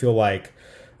 So I do feel like,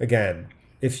 again,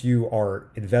 if you are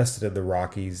invested in the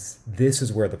Rockies, this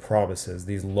is where the promise is,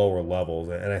 these lower levels,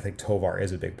 and I think Tovar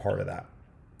is a big part of that.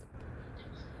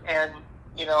 And,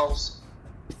 you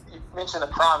mentioned the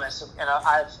promise, and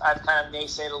I've kind of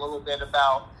naysayed a little bit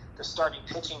about the starting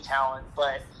pitching talent,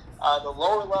 but the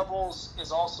lower levels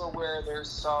is also where there's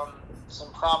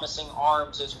some promising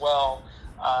arms as well.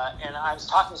 And I was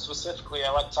talking specifically,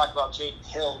 I like to talk about Jaden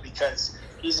Hill because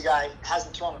he's a guy who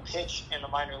hasn't thrown a pitch in the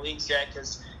minor leagues yet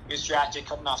because he was drafted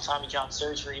coming off Tommy John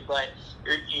surgery. But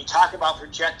you talk about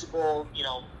projectable,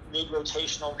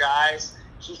 mid-rotational guys.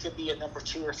 He could be a number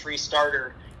 2 or 3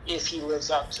 starter if he lives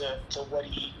up to what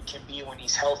he can be when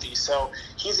he's healthy. So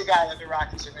he's a guy that the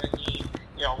Rockies are going to need.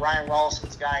 Ryan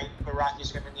Rolston's a guy the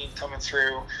Rockies are going to need coming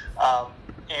through.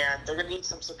 And they're going to need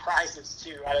some surprises,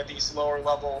 too, out of these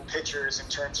lower-level pitchers in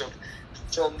terms of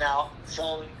filling out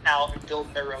and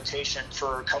building their rotation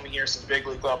for coming years at the big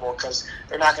league level because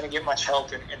they're not going to get much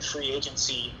help in free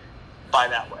agency by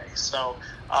that way. So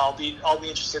I'll be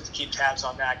interested to keep tabs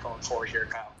on that going forward here,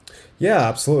 Kyle. Yeah,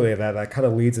 absolutely. That kind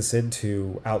of leads us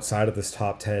into outside of this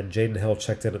top 10. Jaden Hill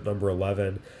checked in at number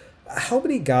 11. How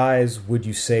many guys would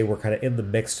you say were kind of in the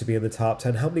mix to be in the top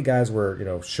 10? How many guys were,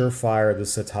 surefire,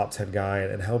 this is a top 10 guy,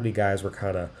 and how many guys were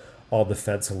kind of on the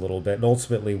fence a little bit? And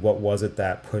ultimately, what was it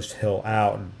that pushed Hill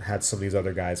out and had some of these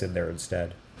other guys in there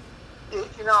instead?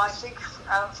 I think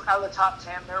out of the top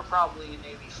 10, there were probably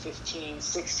maybe 15,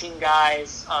 16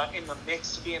 guys in the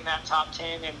mix to be in that top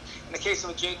 10. And in the case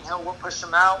of Jaden Hill, what pushed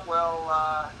him out?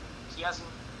 Well,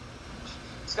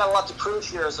 he's got a lot to prove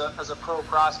here as a pro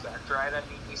prospect, right? I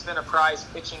mean, he's been a prize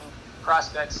pitching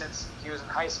prospect since he was in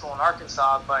high school in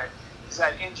Arkansas, but he's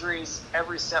had injuries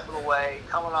every step of the way,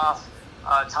 coming off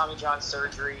Tommy John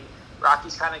surgery.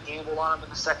 Rockies kind of gambled on him in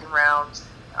the second round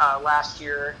last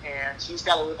year, and he's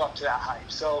got to live up to that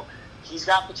hype. So he's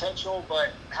got potential, but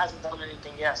hasn't done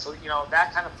anything yet. So,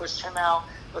 that kind of pushed him out.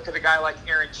 Look at a guy like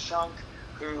Aaron Schunk,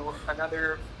 who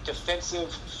another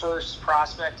defensive first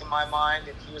prospect in my mind,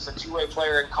 and he was a two-way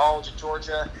player in college at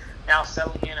Georgia, now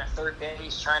settling in at third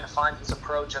base, trying to find his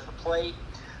approach at the plate.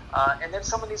 And then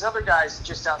some of these other guys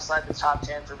just outside the top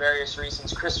 10 for various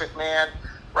reasons. Chris McMahon,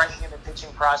 right-handed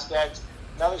pitching prospect,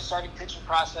 another starting pitching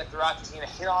prospect the Rockies need to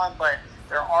hit on, but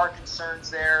there are concerns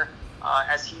there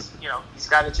as he's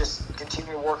got to just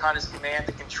continue to work on his command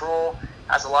and control,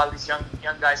 as a lot of these young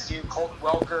guys do. Colton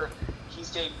Welker, he's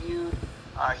debuted.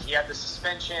 He had the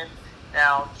suspension.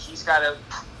 Now he's got to,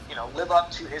 live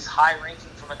up to his high ranking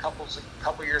from a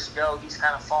couple years ago. He's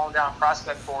kind of fallen down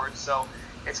prospect board. So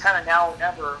it's kind of now or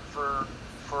never for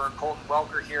Colton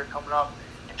Welker here coming up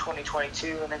in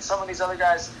 2022. And then some of these other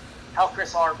guys,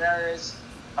 Helcris Olivares,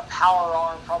 a power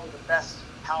arm, probably the best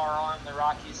power arm in the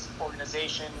Rockies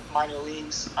organization, minor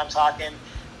leagues, I'm talking.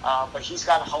 But he's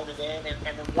got to hone it in.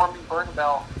 And then Warming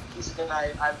Bernabel, he's a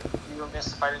guy I'd be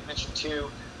remiss if I didn't mention too,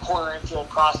 corner infield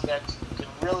prospect who can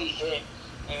really hit.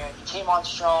 And he came on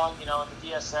strong, in the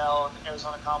DSL and the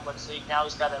Arizona Complex League. Now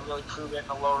he's got to really prove it in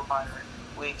the lower minor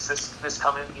leagues this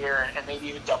coming year and maybe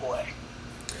even Double-A.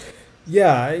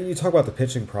 Yeah, you talk about the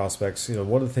pitching prospects.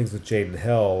 One of the things with Jaden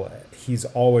Hill, he's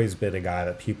always been a guy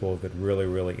that people have been really,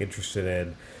 really interested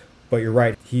in. But you're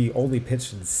right, he only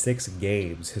pitched in 6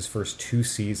 games his first 2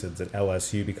 seasons at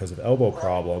LSU because of elbow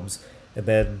problems, and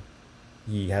then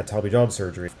he had Tommy John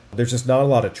surgery. There's just not a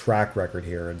lot of track record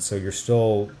here, and so you're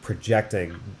still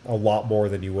projecting a lot more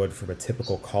than you would from a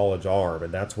typical college arm,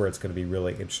 and that's where it's going to be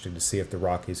really interesting to see if the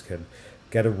Rockies can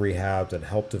get him rehabbed and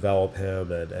help develop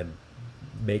him and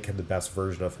make him the best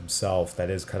version of himself. That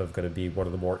is kind of going to be one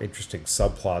of the more interesting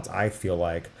subplots, I feel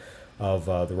like, of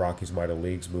the Rockies minor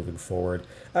leagues moving forward.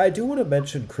 I do want to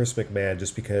mention Chris McMahon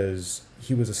just because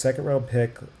he was a second-round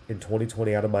pick in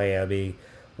 2020 out of Miami,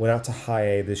 went out to high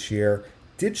A this year,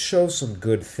 did show some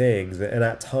good things, and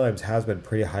at times has been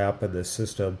pretty high up in this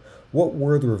system. What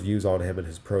were the reviews on him in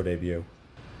his pro debut?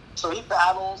 So he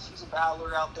battles. He's a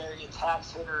battler out there. He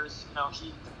attacks hitters.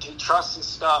 He trusts his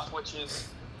stuff, which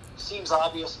seems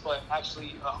obvious, but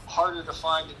actually harder to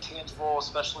find and tangible,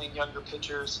 especially in younger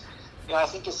pitchers. I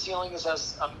think his ceiling is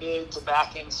as a mid to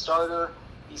back end starter.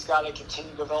 He's got to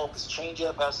continue to develop his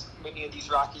changeup, as many of these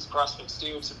Rockies prospects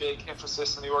do. It's a big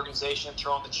emphasis in the organization,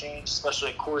 throwing the change,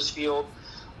 especially at Coors Field,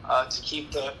 to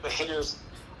keep the hitters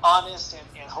honest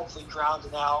and hopefully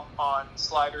grounded out on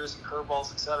sliders and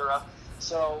curveballs, etc.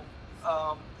 So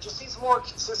just needs more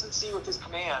consistency with his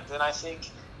command. And I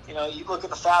think, you look at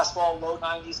the fastball, low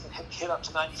 90s, can hit up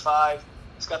to 95.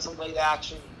 He's got some late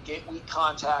action, get weak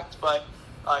contact, but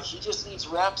he just needs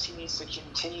reps. He needs to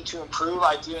continue to improve.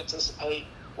 I do anticipate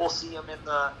we'll see him in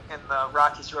the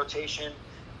Rockies rotation.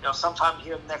 Sometime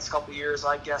here in the next couple of years.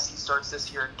 I guess he starts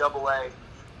this year in Double-A.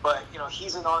 But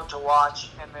he's an arm to watch.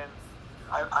 And then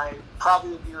I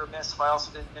probably would be remiss if I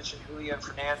also didn't mention Julian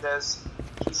Fernandez.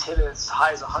 He's hit as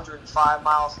high as 105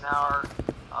 miles an hour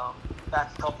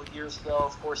back a couple of years ago.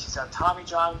 Of course, he's had Tommy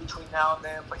John between now and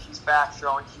then, but he's back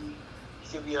throwing heat.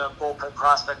 He could be a bullpen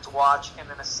prospect to watch. And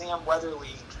then a Sam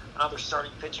Weatherly, another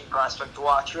starting pitching prospect to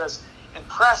watch, who has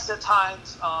impressed at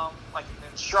times, like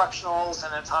in instructionals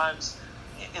and at times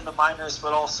in the minors,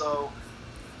 but also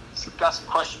he's got some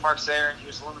question marks there, and he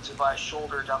was limited by a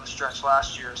shoulder down the stretch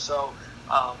last year. So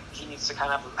he needs to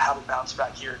kind of have a bounce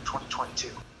back year in 2022.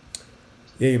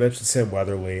 Yeah, you mentioned Sam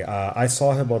Weatherly. I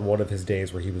saw him on one of his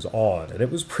days where he was on, and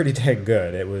it was pretty dang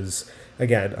good. It was,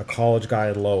 again, a college guy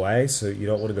in low A, so you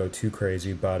don't want to go too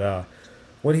crazy, but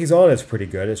when he's on, it's pretty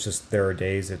good. It's just there are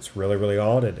days it's really, really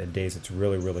on and days it's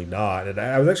really, really not. And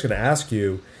I was actually going to ask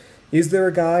you, is there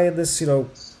a guy in this,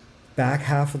 back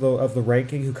half of the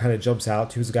ranking who kind of jumps out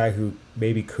to? Who's a guy who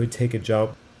maybe could take a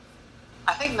jump?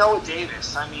 I think Noah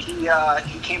Davis. I mean,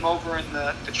 he came over in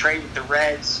the trade with the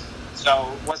Reds,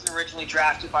 so wasn't originally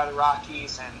drafted by the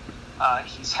Rockies, and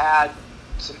he's had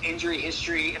some injury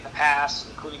history in the past,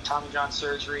 including Tommy John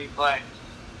surgery, but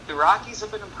the Rockies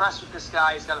have been impressed with this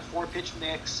guy. He's got a 4-pitch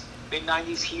mix,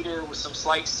 mid-90s heater with some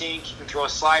slight sink. He can throw a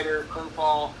slider,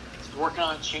 curveball. He's working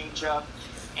on a changeup.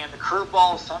 And the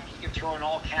curveball is something he can throw in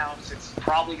all counts. It's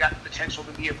probably got the potential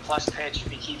to be a plus pitch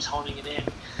if he keeps honing it in.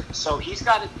 So he's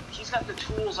got the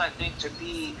tools, I think, to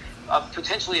be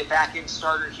potentially a back-end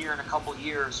starter here in a couple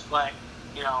years. But,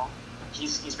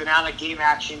 he's been out of game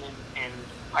action in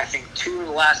I think 2 of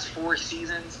the last 4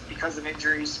 seasons because of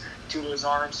injuries to his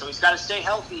arm. So he's got to stay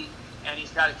healthy, and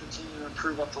he's got to continue to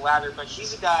improve up the ladder. But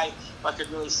he's a guy I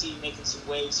could really see making some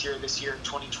waves here this year in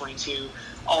 2022.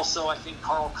 Also, I think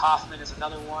Carl Kaufman is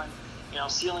another one.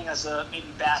 Ceiling as a maybe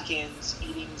back end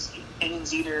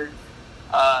innings eater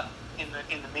in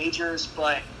the majors,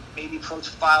 but maybe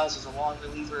profiles as a long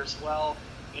reliever as well.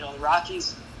 The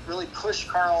Rockies really pushed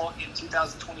Carl in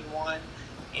 2021.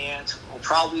 And will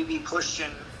probably be pushed in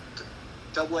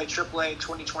Double-A, Triple-A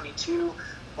 2022.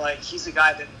 But he's a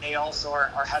guy that they also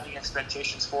are having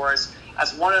expectations for as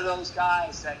one of those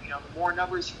guys that, the more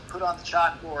numbers you put on the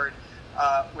chalkboard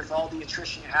with all the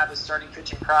attrition you have as starting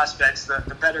pitching prospects,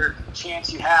 the better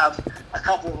chance you have a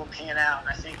couple of them pan out. And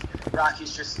I think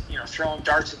Rockies just, throwing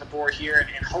darts at the board here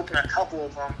and hoping a couple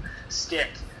of them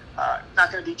stick.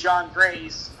 Not going to be John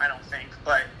Gray's, I don't think,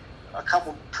 but a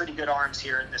couple pretty good arms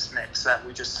here in this mix that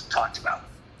we just talked about.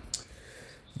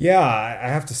 Yeah, I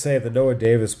have to say the Noah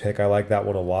Davis pick, I like that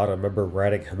one a lot. I remember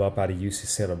writing him up out of UC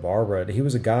Santa Barbara, and he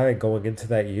was a guy going into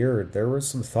that year. There was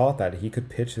some thought that he could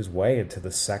pitch his way into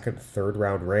the second, third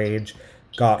round range.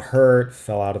 Got hurt,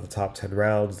 fell out of the top 10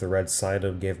 rounds. The Reds signed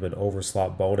him, gave him an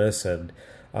overslot bonus, and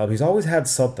he's always had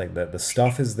something. That the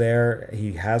stuff is there.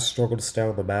 He has struggled to stay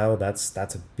on the mound. That's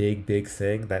a big, big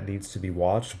thing that needs to be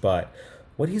watched. But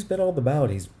when he's been on the mound,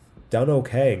 he's done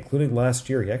okay, including last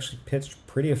year. He actually pitched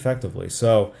pretty effectively.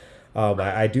 So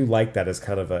I do like that as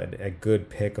kind of a good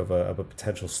pick of a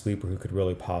potential sleeper who could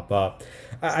really pop up.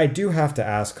 I do have to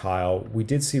ask, Kyle, we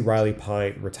did see Riley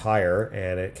Pint retire,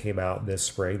 and it came out this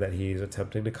spring that he's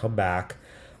attempting to come back.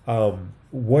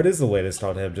 What is the latest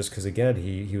on him? Just because, again,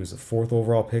 he was the 4th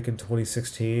overall pick in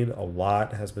 2016. A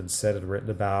lot has been said and written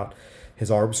about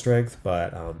his arm strength,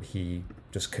 but he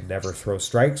just could never throw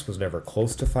strikes, was never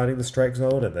close to finding the strike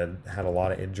zone, and then had a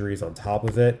lot of injuries on top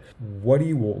of it. What are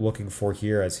you looking for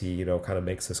here as he, kind of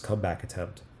makes this comeback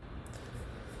attempt?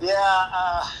 Yeah,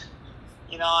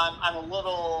 I'm a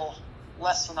little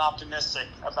less than optimistic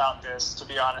about this, to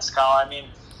be honest, Kyle. I mean,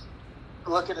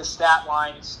 look at his stat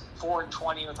lines: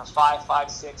 4-20 with a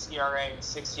 5.56 ERA in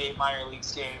 68 minor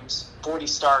leagues games, 40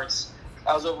 starts.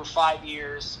 That was over 5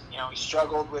 years. He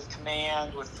struggled with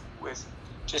command, with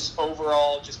just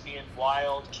overall just being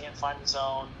wild, can't find the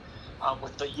zone,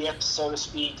 with the yips, so to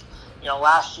speak.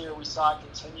 Last year we saw it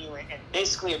continue, and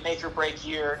basically a make-or-break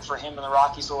year for him in the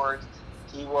Rockies org.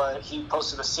 He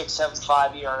posted a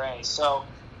 6.75 ERA. So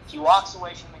he walks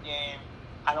away from the game.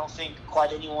 I don't think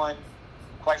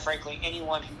quite frankly,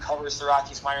 anyone who covers the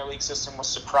Rockies minor league system was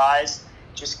surprised,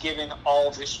 just given all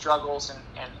of his struggles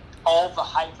and all of the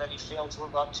hype that he failed to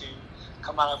live up to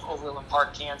come out of Overland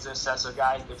Park, Kansas, as a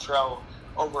guy who could throw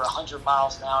over 100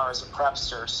 miles an hour as a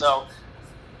prepster. So,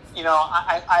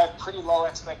 I have pretty low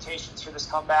expectations for this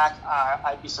comeback.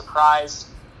 I'd be surprised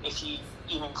if he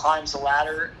even climbs the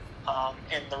ladder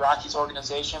in the Rockies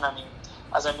organization. I mean,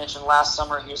 as I mentioned last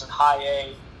summer, he was in high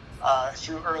A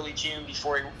through early June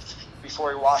before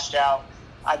he washed out.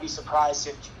 I'd be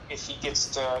surprised if he gets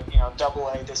to Double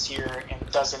A this year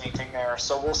and does anything there.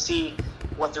 So we'll see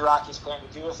what the Rockies plan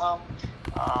to do with him.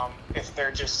 If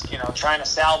they're just trying to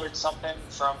salvage something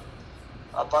from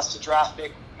a busted draft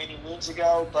pick many moons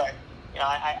ago, but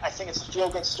I think it's a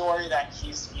feel-good story that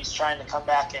he's trying to come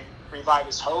back and revive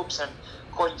his hopes. And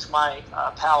according to my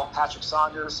pal Patrick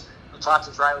Saunders, who talked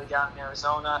with Riley down in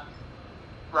Arizona,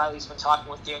 Riley's been talking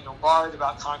with Daniel Bard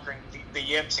about conquering the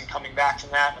yips and coming back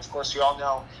from that. And of course, we all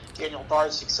know Daniel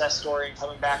Bard's success story and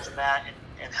coming back from that,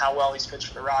 and how well he's pitched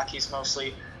for the Rockies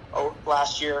mostly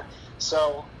last year.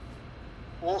 So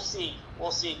we'll see,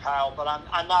 Kyle. But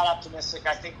I'm not optimistic.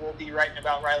 I think we'll be writing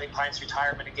about Riley Pint's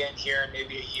retirement again here in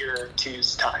maybe a year or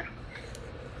two's time.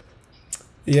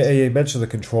 Yeah, you mentioned the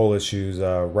control issues.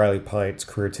 Riley Pint's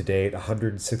career to date: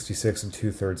 166 and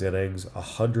 2/3 innings,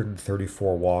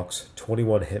 134 walks,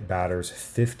 21 hit batters,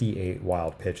 58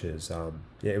 wild pitches.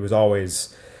 It was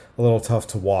always a little tough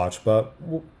to watch, but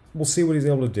we'll see what he's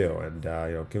able to do, and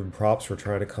give him props for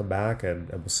trying to come back, and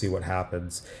we'll see what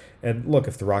happens. And look,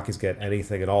 if the Rockies get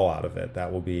anything at all out of it,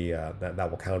 that will be that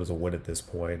will count as a win at this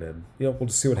point, and we'll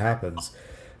just see what happens.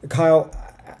 Kyle,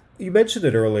 you mentioned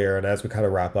it earlier, and as we kind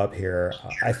of wrap up here,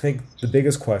 I think the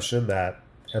biggest question that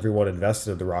everyone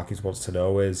invested in the Rockies wants to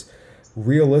know is,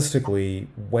 realistically,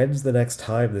 when's the next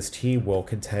time this team will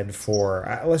contend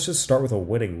for, let's just start with a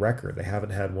winning record. They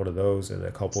haven't had one of those in a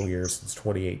couple years since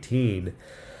 2018.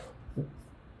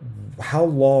 How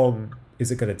long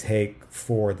is it going to take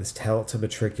for this talent to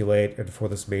matriculate and for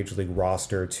this major league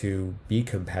roster to be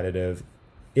competitive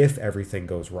if everything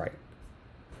goes right?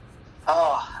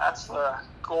 Oh, that's the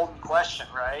golden question,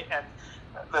 right? And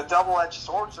the double-edged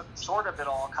sword of it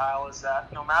all, Kyle, is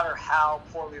that no matter how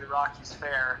poorly the Rockies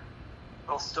fare,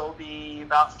 there'll still be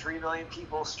about 3 million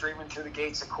people streaming through the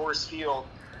gates at Coors Field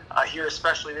here,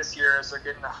 especially this year, as they're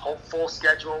getting a whole full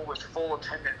schedule with full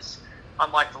attendance,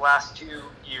 unlike the last 2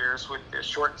 years with the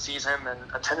shortened season and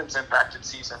attendance-impacted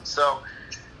season. So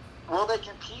will they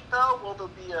compete, though? Will there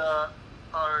be a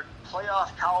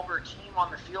playoff caliber team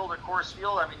on the field at Coors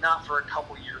Field? I mean, not for a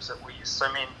couple years at least.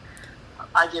 I mean,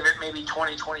 I give it maybe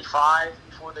 2025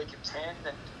 before they contend,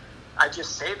 and I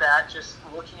just say that just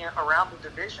looking at around the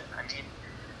division. I mean,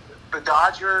 the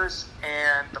Dodgers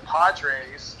and the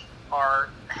Padres are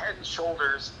head and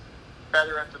shoulders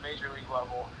better at the major league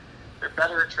level. They're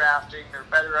better at drafting. They're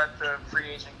better at the free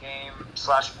agent game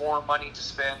 / more money to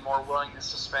spend, more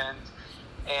willingness to spend.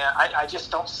 And I just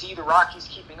don't see the Rockies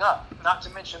keeping up. Not to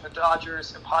mention the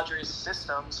Dodgers and Padres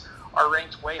systems are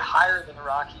ranked way higher than the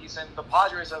Rockies. And the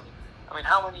Padres have, I mean,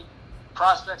 how many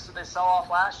prospects that they sell off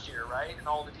last year, right? And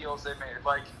all the deals they made.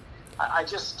 Like,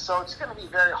 so it's going to be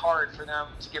very hard for them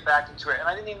to get back into it. And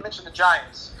I didn't even mention the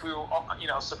Giants, who,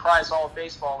 surprised all of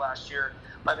baseball last year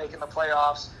by making the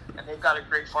playoffs, and they've got a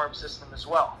great farm system as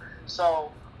well.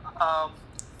 So,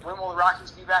 when will the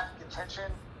Rockies be back in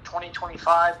contention?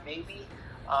 2025, maybe.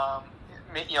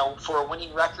 For a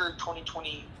winning record,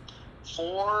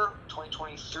 2024,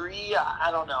 2023. I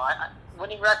don't know.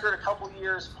 Winning record, a couple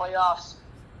years. Playoffs,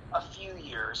 a few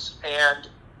years. And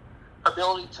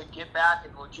ability to get back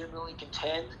and legitimately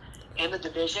contend in the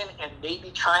division and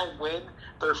maybe try and win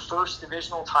their first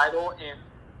divisional title in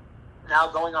now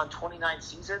going on 29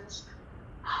 seasons.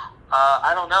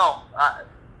 I don't know.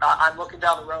 I'm looking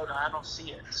down the road and I don't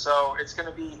see it. So it's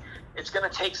going to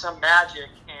take some magic,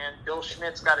 and Bill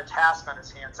Schmidt's got a task on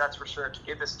his hands, that's for sure, to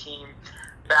get this team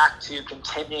back to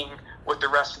contending with the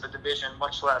rest of the division,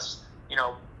 much less,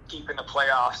 deep in the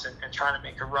playoffs and trying to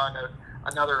make a run at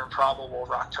another improbable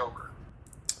October.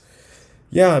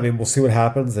 Yeah, we'll see what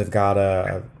happens. They've got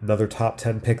another top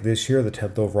 10 pick this year, the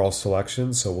 10th overall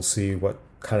selection, so we'll see what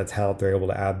kind of talent they're able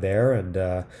to add there,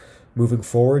 and moving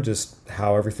forward, just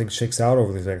how everything shakes out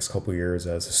over the next couple of years,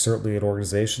 as certainly an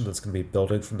organization that's going to be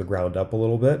building from the ground up a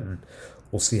little bit, and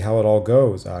we'll see how it all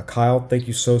goes. Kyle, thank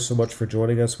you so much for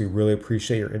joining us. We really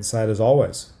appreciate your insight as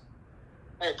always.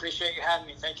 I appreciate you having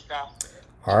me. Thank you, Kyle.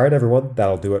 All right, everyone,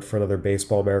 that'll do it for another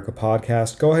Baseball America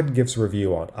podcast. Go ahead and give us a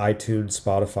review on iTunes,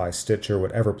 Spotify, Stitcher,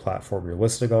 whatever platform you're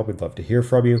listening on. We'd love to hear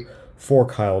from you. For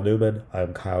Kyle Newman,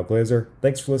 I'm Kyle Glazer.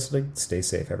 Thanks for listening. Stay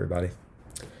safe, everybody.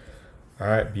 All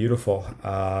right, beautiful.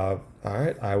 All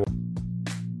right, I will.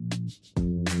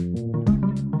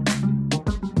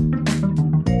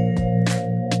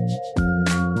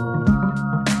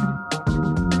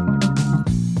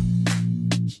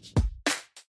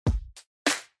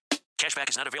 Cashback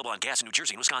is not available on gas in New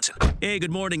Jersey and Wisconsin. Hey,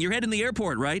 good morning. You're heading to the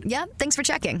airport, right? Yep, thanks for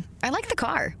checking. I like the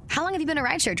car. How long have you been a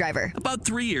rideshare driver? About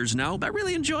 3 years now. I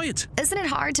really enjoy it. Isn't it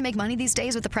hard to make money these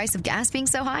days with the price of gas being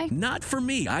so high? Not for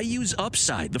me. I use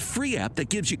Upside, the free app that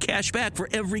gives you cash back for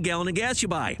every gallon of gas you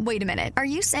buy. Wait a minute. Are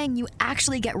you saying you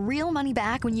actually get real money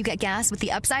back when you get gas with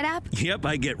the Upside app? Yep,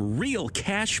 I get real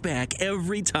cash back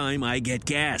every time I get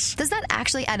gas. Does that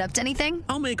actually add up to anything?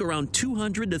 I'll make around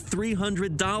 $200 to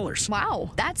 $300.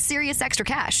 Wow, that's serious extra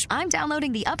cash. I'm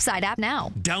downloading the Upside app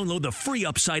now. Download the free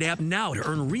Upside app now to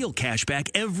earn real cash back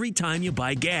every time you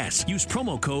buy gas. Use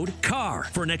promo code CAR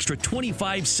for an extra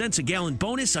 25 cents a gallon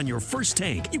bonus on your first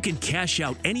tank. You can cash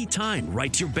out anytime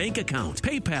right to your bank account,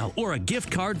 PayPal, or a gift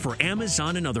card for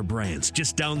Amazon and other brands.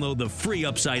 Just download the free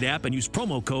Upside app and use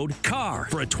promo code CAR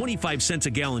for a 25 cents a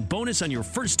gallon bonus on your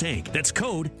first tank. That's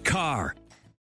code CAR.